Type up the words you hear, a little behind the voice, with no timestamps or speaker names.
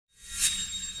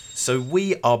So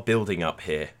we are building up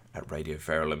here at Radio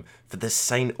Verulam for the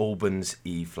St Albans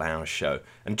E-Flower Show.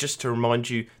 And just to remind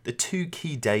you, the two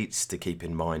key dates to keep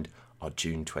in mind are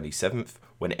June 27th,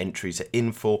 when entries are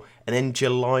in for, and then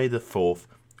July the 4th,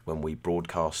 when we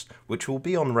broadcast, which will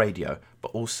be on radio, but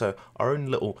also our own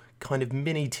little kind of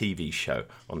mini TV show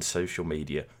on social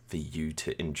media for you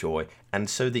to enjoy, and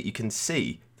so that you can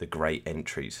see the great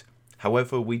entries.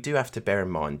 However, we do have to bear in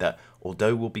mind that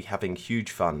although we'll be having huge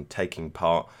fun taking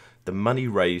part, the money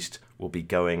raised will be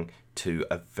going to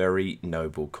a very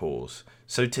noble cause.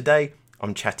 So today,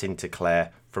 I'm chatting to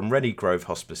Claire from Rennie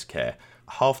Hospice Care.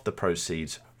 Half the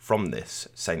proceeds from this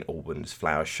St Albans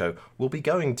Flower Show will be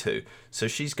going to. So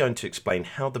she's going to explain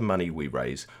how the money we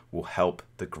raise will help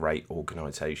the great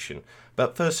organisation.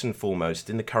 But first and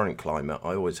foremost, in the current climate,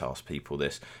 I always ask people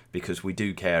this because we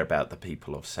do care about the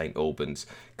people of St Albans.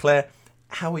 Claire,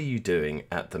 how are you doing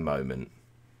at the moment?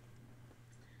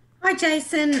 Hi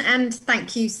Jason, and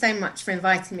thank you so much for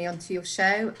inviting me onto your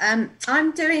show.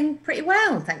 I'm doing pretty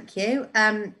well, thank you.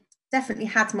 Definitely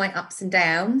had my ups and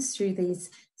downs through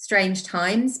these strange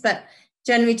times, but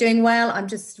generally doing well. I'm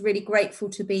just really grateful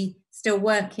to be still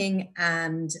working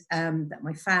and that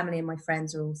my family and my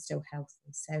friends are all still healthy.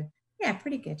 So yeah,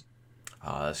 pretty good.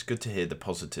 It's good to hear the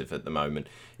positive at the moment.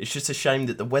 It's just a shame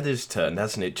that the weather's turned,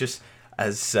 hasn't it? Just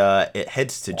as it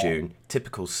heads to June,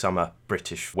 typical summer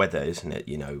British weather, isn't it?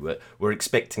 You know, we're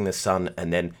expecting the sun,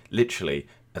 and then literally,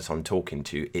 as I'm talking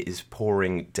to you, it is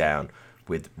pouring down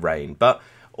with rain. But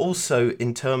also,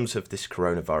 in terms of this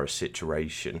coronavirus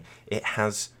situation, it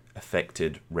has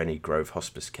affected Rennie Grove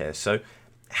Hospice Care. So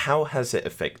how has it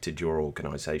affected your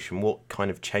organisation? What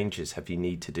kind of changes have you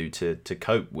need to do to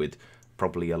cope with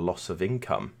probably a loss of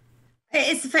income?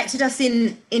 It's affected us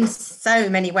in so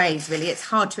many ways, really. It's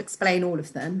hard to explain all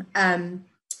of them. I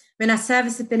mean, our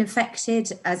service has been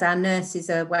affected as our nurses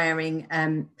are wearing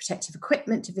protective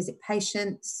equipment to visit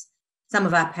patients. Some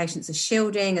of our patients are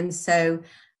shielding, and so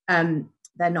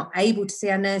they're not able to see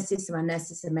our nurses. So our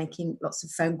nurses are making lots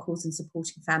of phone calls and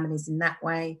supporting families in that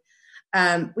way.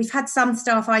 We've had some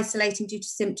staff isolating due to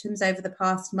symptoms over the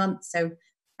past month. So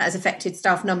that has affected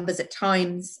staff numbers at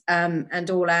times,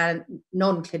 and all our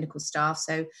non-clinical staff,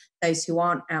 so those who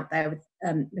aren't out there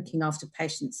looking after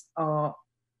patients, are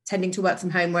tending to work from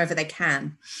home wherever they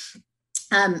can.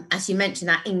 As you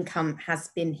mentioned, our income has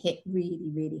been hit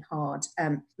really, really hard.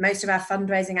 Most of our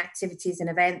fundraising activities and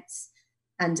events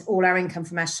and all our income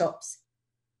from our shops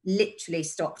literally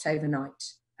stopped overnight.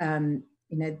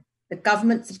 The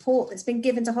government support that's been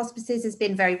given to hospices has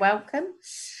been very welcome,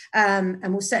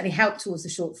 and will certainly help towards the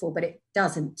shortfall, but it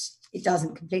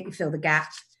doesn't completely fill the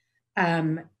gap,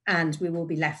 and we will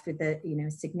be left with a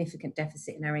significant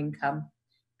deficit in our income.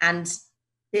 And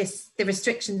the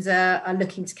restrictions are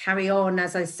looking to carry on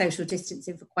as a social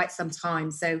distancing for quite some time.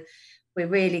 So we're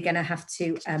really going to have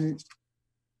to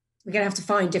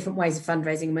find different ways of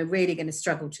fundraising, and we're really going to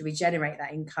struggle to regenerate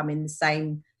that income in the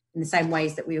same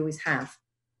ways that we always have.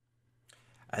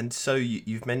 And so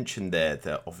you've mentioned there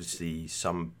that obviously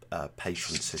some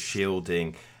patients are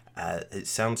shielding. It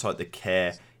sounds like the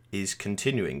care is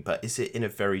continuing, but is it in a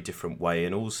very different way?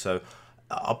 And also,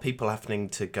 are people having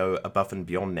to go above and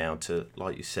beyond now to,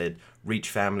 like you said, reach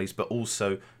families, but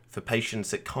also for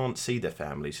patients that can't see their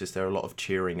families? Is there a lot of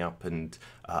cheering up and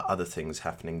other things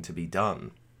happening to be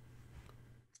done?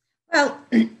 Well,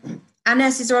 our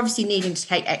nurses are obviously needing to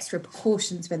take extra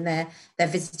precautions when they're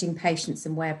visiting patients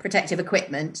and wear protective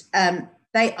equipment.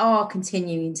 They are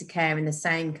continuing to care in the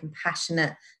same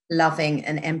compassionate, loving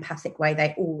and empathic way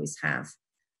they always have.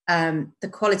 The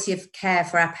quality of care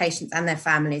for our patients and their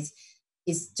families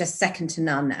is just second to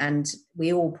none, and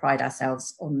we all pride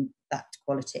ourselves on that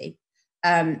quality.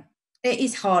 It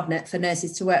is hard for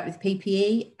nurses to work with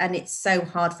PPE, and it's so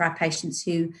hard for our patients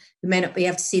who may not be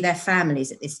able to see their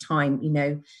families at this time.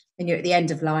 When you're at the end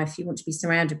of life, you want to be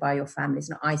surrounded by your families,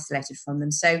 not isolated from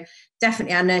them. So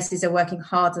definitely our nurses are working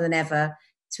harder than ever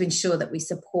to ensure that we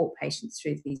support patients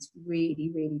through these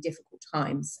really, really difficult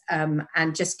times,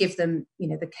 and just give them,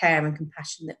 the care and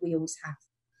compassion that we always have.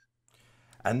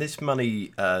 And this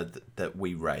money that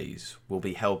we raise will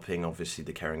be helping, obviously,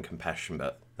 the care and compassion,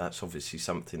 but that's obviously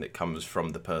something that comes from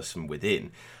the person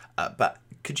within. But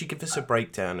could you give us a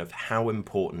breakdown of how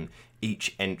important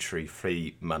each entry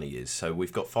fee money is? So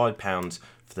we've got £5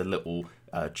 for the little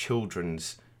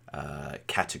children's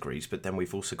categories, but then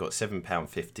we've also got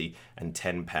 £7.50 and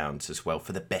 £10 as well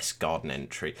for the best garden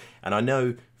entry. And I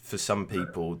know for some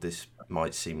people this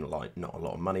might seem like not a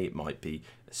lot of money. It might be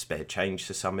spare change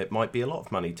to some. It might be a lot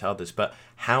of money to others. But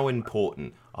how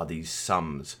important are these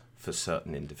sums for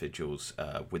certain individuals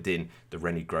within the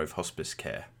Rennie Grove Hospice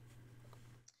Care?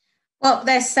 Well,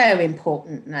 they're so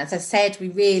important. And as I said, we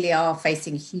really are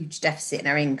facing a huge deficit in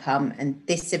our income, and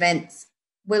this event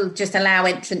will just allow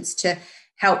entrants to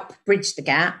help bridge the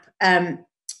gap.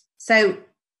 So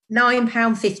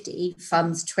 £9.50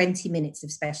 funds 20 minutes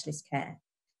of specialist care.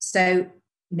 So,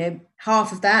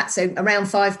 half of that, so around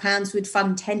 £5 would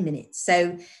fund 10 minutes.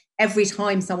 So every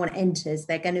time someone enters,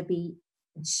 they're going to be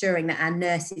ensuring that our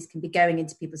nurses can be going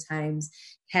into people's homes,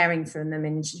 caring for them,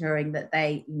 and ensuring that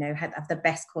they, have the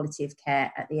best quality of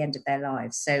care at the end of their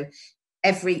lives. So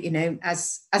every,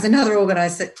 as another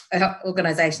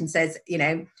organisation says,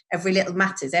 every little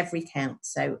matters, every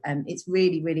counts. So it's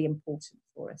really, really important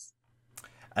for us.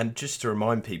 And just to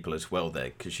remind people as well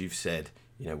there, because you've said,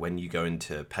 when you go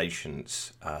into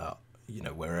patients,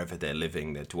 wherever they're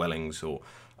living, their dwellings or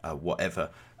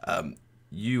whatever,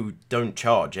 you don't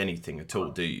charge anything at all,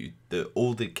 do you?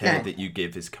 All the care that you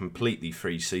give is completely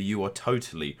free, so you are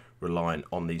totally reliant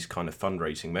on these kind of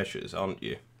fundraising measures, aren't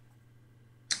you?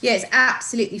 Yeah, it's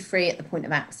absolutely free at the point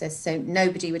of access, so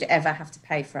nobody would ever have to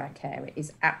pay for our care. It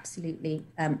is absolutely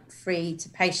free to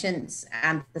patients,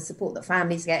 and the support that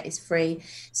families get is free.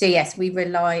 So yes, we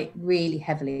rely really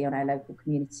heavily on our local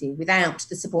community. Without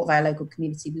the support of our local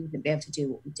community, we wouldn't be able to do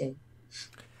what we do.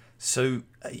 So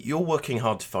you're working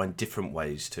hard to find different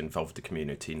ways to involve the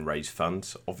community and raise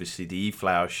funds. Obviously, the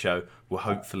eFlower Show will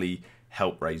hopefully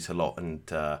help raise a lot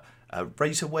and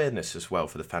raise awareness as well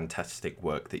for the fantastic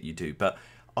work that you do. But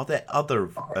are there other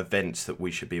events that we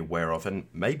should be aware of and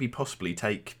maybe possibly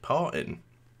take part in?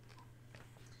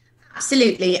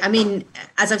 Absolutely. I mean,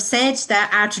 as I've said,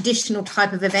 that our traditional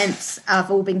type of events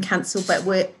have all been cancelled, but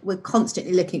we're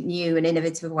constantly looking at new and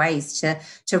innovative ways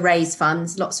to raise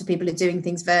funds. Lots of people are doing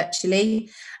things virtually.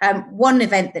 One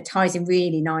event that ties in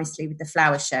really nicely with the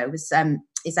flower show is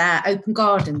our Open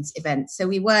Gardens event. So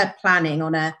we were planning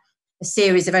on a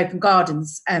series of open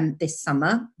gardens this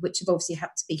summer, which have obviously had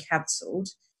to be cancelled.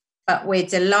 But we're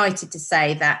delighted to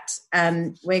say that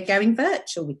we're going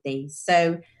virtual with these.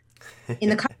 So in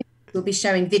the coming we'll be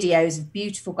showing videos of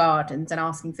beautiful gardens and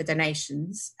asking for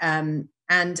donations. And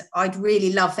I'd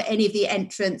really love for any of the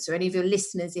entrants or any of your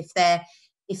listeners, if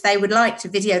they would like to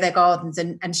video their gardens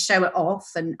and show it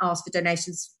off and ask for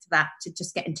donations for that, to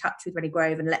just get in touch with Rennie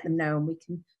Grove and let them know,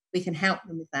 and we can help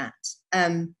them with that.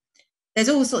 There's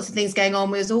all sorts of things going on.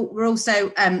 We're also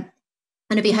going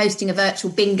to be hosting a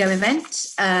virtual bingo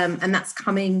event, and that's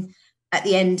coming at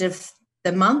the end of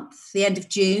the month, the end of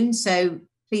June. So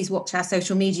please watch our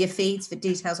social media feeds for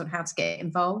details on how to get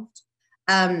involved.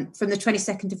 From the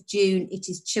 22nd of June, it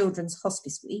is Children's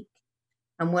Hospice Week,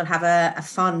 and we'll have a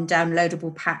fun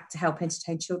downloadable pack to help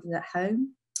entertain children at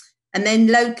home. And then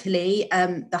locally,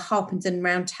 the Harpenden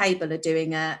Round Table are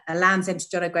doing a Land's End to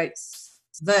John O'Groats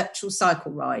virtual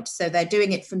cycle ride. So they're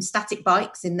doing it from static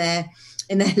bikes in their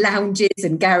lounges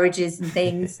and garages and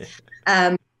things.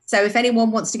 So if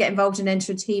anyone wants to get involved and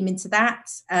enter a team into that,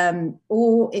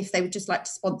 or if they would just like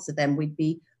to sponsor them, we'd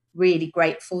be really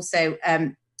grateful. So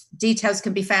details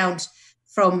can be found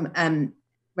from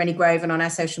Rennie Grove and on our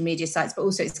social media sites, but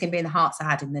also it's going to be in the Hearts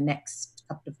Ahead in the next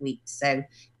couple of weeks. So if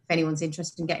anyone's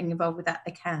interested in getting involved with that,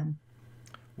 they can.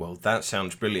 Well, that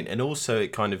sounds brilliant. And also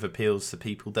it kind of appeals to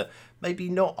people that maybe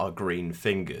not are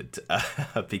green-fingered,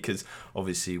 because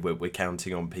obviously we're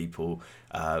counting on people.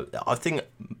 I think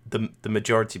the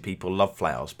majority of people love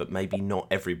flowers, but maybe not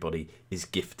everybody is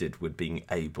gifted with being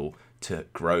able to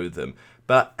grow them.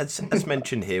 But as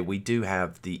mentioned here, we do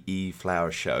have the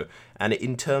eFlower Show. And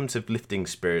in terms of lifting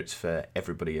spirits for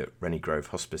everybody at Rennie Grove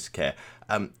Hospice Care,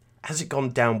 has it gone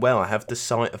down well? I have the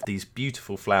sight of these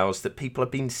beautiful flowers that people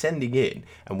have been sending in,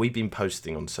 and we've been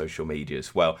posting on social media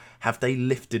as well. Have they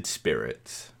lifted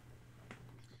spirits?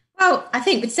 Well, I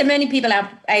think with so many people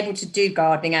able to do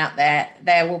gardening out there,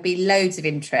 there will be loads of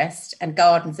interest, and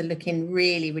gardens are looking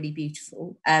really, really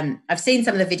beautiful. I've seen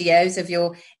some of the videos of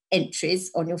your entries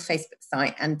on your Facebook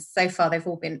site, and so far they've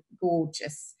all been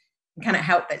gorgeous and cannot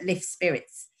help but lift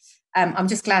spirits. I'm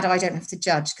just glad I don't have to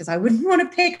judge, because I wouldn't want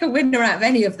to pick a winner out of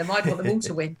any of them. I'd want them all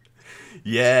to win.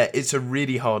 Yeah, it's a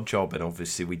really hard job, and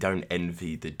obviously we don't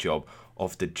envy the job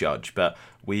of the judge, but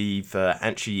we've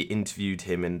actually interviewed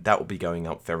him, and that will be going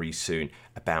up very soon,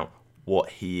 about what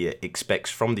he expects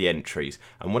from the entries.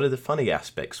 And one of the funny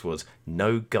aspects was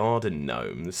no garden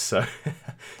gnomes. So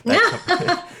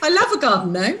I love a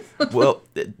garden gnome. Well,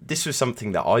 this was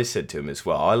something that I said to him as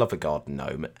well. I love a garden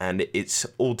gnome, and it's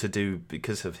all to do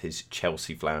because of his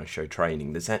Chelsea Flower Show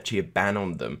training. There's actually a ban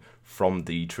on them from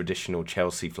the traditional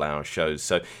Chelsea Flower Shows.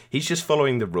 So he's just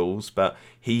following the rules, but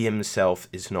he himself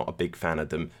is not a big fan of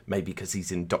them, maybe because he's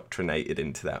indoctrinated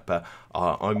into that. But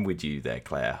I'm with you there,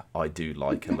 Claire. I do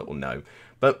like a little gnome.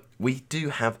 But we do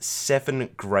have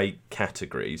 7 great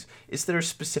categories. Is there a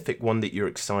specific one that you're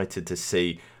excited to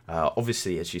see?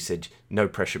 Obviously, as you said, no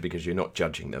pressure because you're not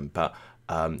judging them. But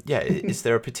is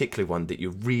there a particular one that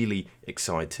you're really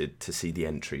excited to see the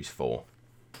entries for?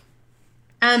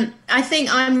 I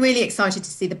think I'm really excited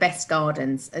to see the best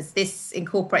gardens, as this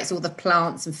incorporates all the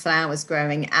plants and flowers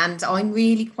growing, and I'm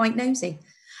really quite nosy.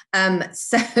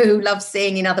 So love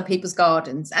seeing in other people's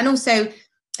gardens. And also,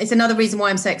 it's another reason why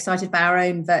I'm so excited about our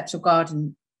own virtual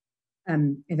garden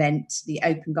event, the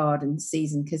open garden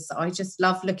season, because I just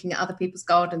love looking at other people's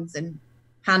gardens and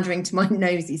pandering to my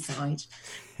nosy side.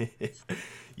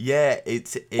 Yeah,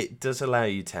 it does allow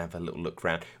you to have a little look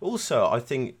around. Also, I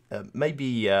think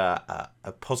maybe a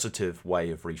positive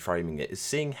way of reframing it is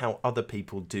seeing how other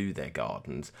people do their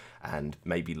gardens and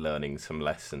maybe learning some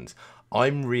lessons.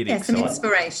 I'm really excited. Some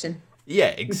inspiration. Yeah,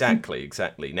 exactly.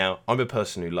 Now, I'm a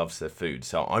person who loves their food,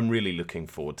 so I'm really looking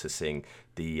forward to seeing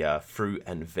the fruit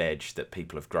and veg that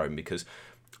people have grown, because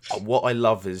what I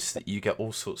love is that you get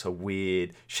all sorts of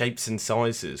weird shapes and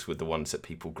sizes with the ones that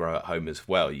people grow at home as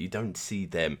well. You don't see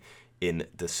them in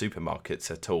the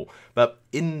supermarkets at all. But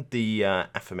in the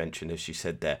aforementioned, as you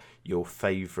said there, your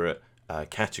favourite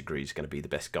category is going to be the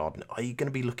best garden. Are you going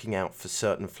to be looking out for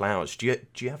certain flowers? Do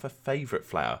you have a favourite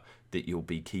flower that you'll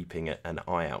be keeping an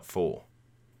eye out for?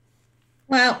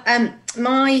 Well,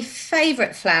 my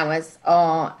favourite flowers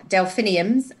are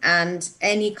delphiniums and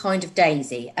any kind of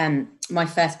daisy. My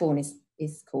firstborn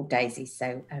is called Daisy,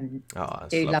 so that's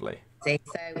do lovely. Love Daisy.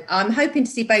 So I'm hoping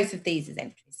to see both of these as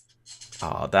entries.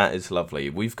 That is lovely.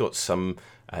 We've got some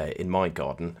in my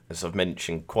garden, as I've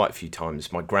mentioned quite a few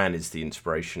times. My gran is the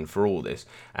inspiration for all this,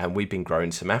 and we've been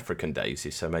growing some African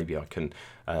daisies, so maybe I can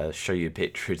show you a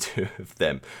picture or two of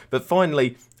them. But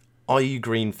finally, are you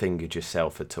green-fingered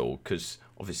yourself at all? Because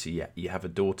obviously, you have a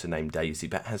daughter named Daisy,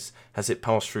 but has it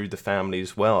passed through the family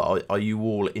as well? Are you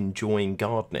all enjoying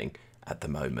gardening at the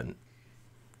moment?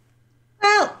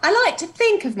 Well, I like to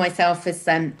think of myself as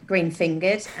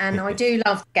green-fingered, and I do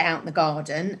love to get out in the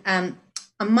garden. I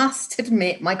must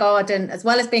admit, my garden, as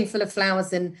well as being full of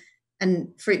flowers and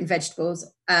fruit and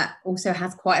vegetables, also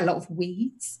has quite a lot of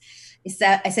weeds. It's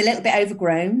a little bit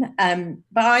overgrown,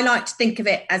 but I like to think of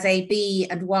it as a bee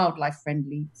and wildlife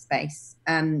friendly space.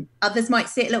 Others might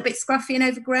see it a little bit scruffy and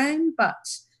overgrown, but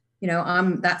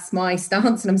that's my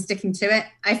stance and I'm sticking to it.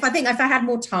 If I had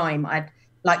more time, I'd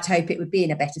like to hope it would be in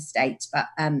a better state. But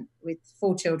with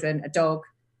 4 children, a dog,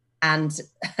 and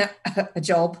a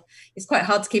job, it's quite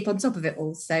hard to keep on top of it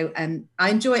all. So I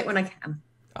enjoy it when I can.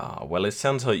 Well, it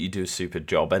sounds like you do a super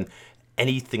job, and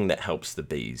anything that helps the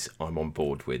bees, I'm on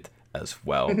board with as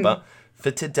well. But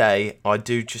for today, I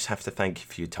do just have to thank you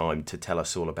for your time to tell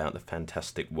us all about the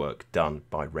fantastic work done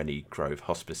by Rennie Grove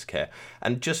Hospice Care.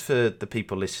 And just for the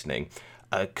people listening,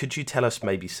 could you tell us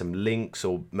maybe some links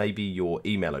or maybe your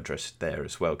email address there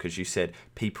as well? Because you said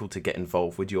people to get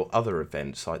involved with your other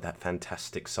events like that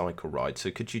fantastic cycle ride. So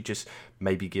could you just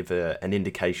maybe give an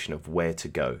indication of where to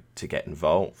go to get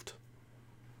involved?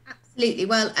 Absolutely.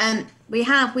 Well,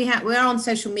 we're on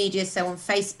social media, so on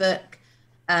Facebook,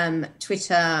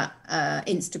 Twitter,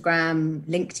 Instagram,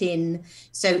 LinkedIn.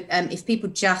 So if people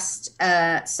just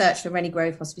search for Rennie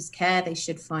Grove Hospice Care, they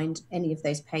should find any of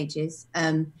those pages.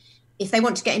 If they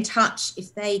want to get in touch,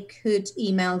 if they could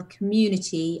email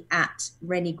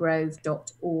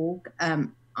community@renniegrove.org,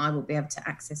 I will be able to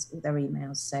access all their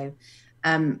emails. So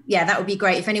that would be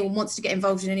great. If anyone wants to get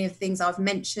involved in any of the things I've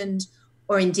mentioned,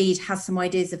 or indeed has some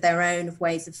ideas of their own of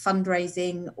ways of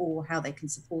fundraising or how they can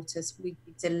support us, we'd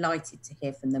be delighted to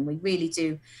hear from them. We really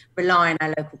do rely on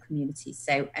our local community.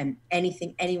 So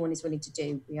anything anyone is willing to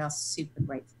do, we are super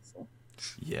grateful for.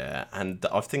 Yeah, and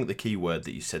I think the key word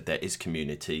that you said there is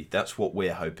community. That's what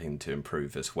we're hoping to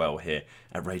improve as well here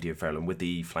at Radio Verulam with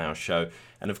the Flower Show.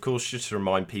 And of course, just to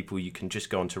remind people, you can just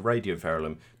go onto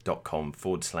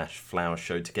radioverulam.com/flower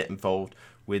show to get involved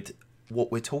with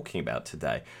what we're talking about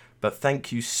today. But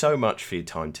thank you so much for your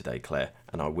time today, Claire,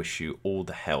 and I wish you all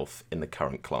the health in the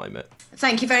current climate.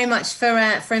 Thank you very much for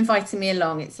inviting me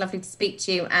along. It's lovely to speak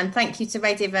to you, and thank you to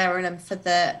Radio Verulam for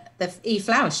the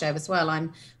e-flower show as well.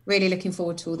 I'm really looking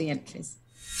forward to all the entries.